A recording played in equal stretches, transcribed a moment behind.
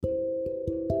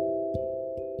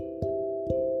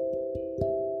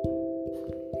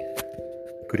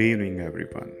Good evening,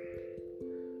 everyone.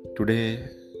 Today,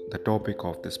 the topic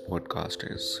of this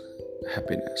podcast is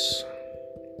happiness.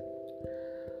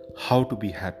 How to be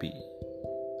happy,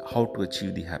 how to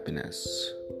achieve the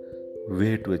happiness,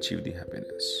 where to achieve the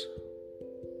happiness.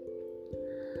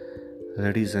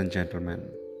 Ladies and gentlemen,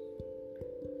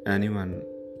 anyone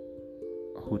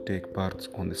who take birth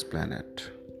on this planet,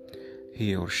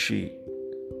 he or she,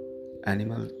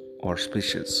 animal or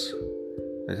species,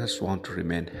 they just want to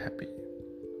remain happy.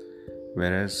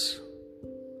 Whereas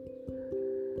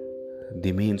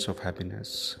the means of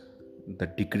happiness, the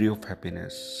degree of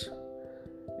happiness,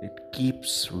 it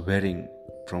keeps varying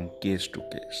from case to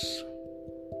case.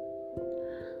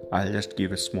 I'll just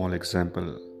give a small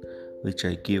example which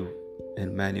I give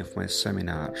in many of my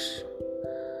seminars.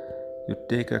 You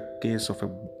take a case of a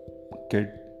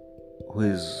kid who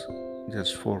is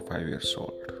just 4 or 5 years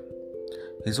old.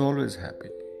 He's always happy.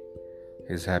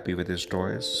 He's happy with his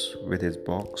toys, with his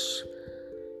box,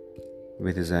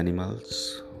 with his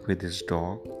animals, with his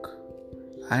dog,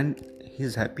 and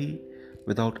he's happy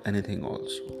without anything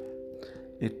also.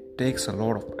 It takes a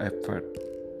lot of effort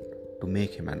to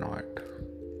make him annoyed.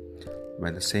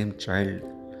 When the same child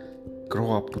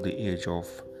grow up to the age of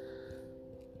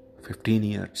 15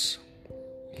 years,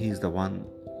 he is the one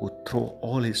who throw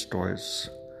all his toys,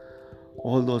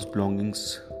 all those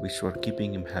belongings which were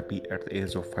keeping him happy at the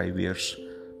age of 5 years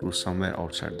to somewhere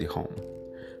outside the home.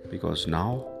 Because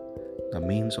now the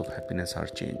means of happiness are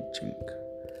changing.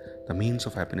 The means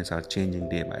of happiness are changing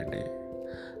day by day.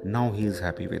 Now he is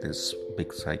happy with his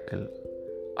big cycle,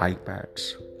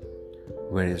 iPads,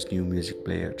 various new music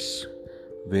players,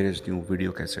 various new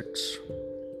video cassettes.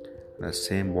 The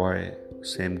same boy,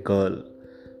 same girl,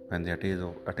 when they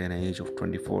attain an age of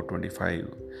 24, 25,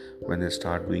 when they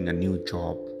start doing a new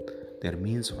job, their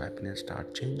means of happiness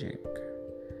start changing.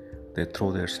 They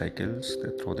throw their cycles,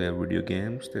 they throw their video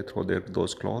games, they throw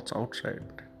those clothes outside.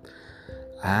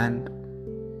 And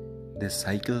this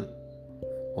cycle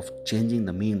of changing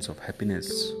the means of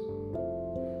happiness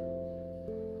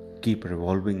keep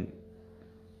revolving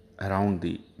around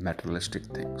the materialistic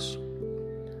things.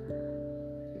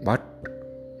 But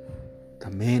the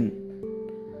main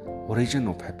origin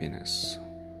of happiness,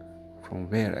 from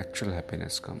where actual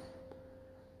happiness comes,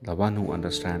 the one who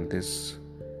understands this,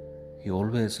 he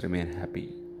always remain happy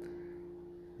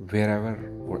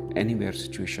wherever or anywhere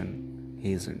situation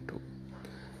he is into.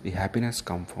 The happiness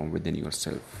comes from within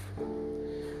yourself.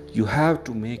 You have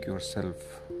to make yourself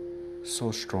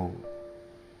so strong.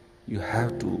 You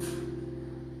have to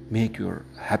make your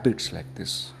habits like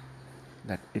this,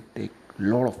 that it takes a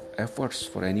lot of efforts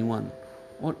for anyone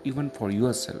or even for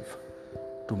yourself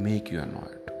to make you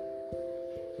annoyed.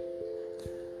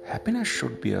 Happiness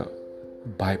should be a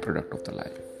byproduct of the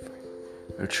life.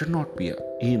 It should not be an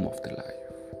aim of the life.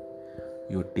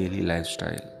 Your daily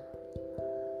lifestyle,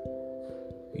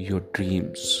 your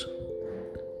dreams,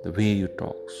 the way you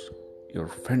talk, your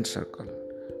friend circle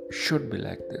should be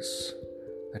like this,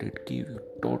 that it gives you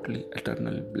totally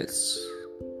eternal bliss.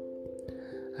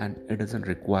 And it doesn't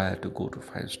require to go to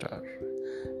 5-star.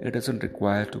 It doesn't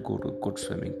require to go to a good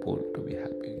swimming pool to be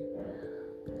happy.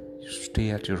 You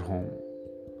stay at your home,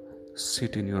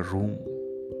 sit in your room,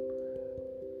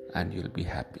 and you'll be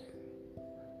happy.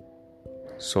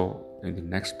 So, in the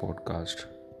next podcast,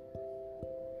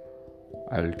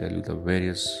 I will tell you the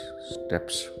various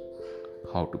steps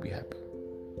how to be happy.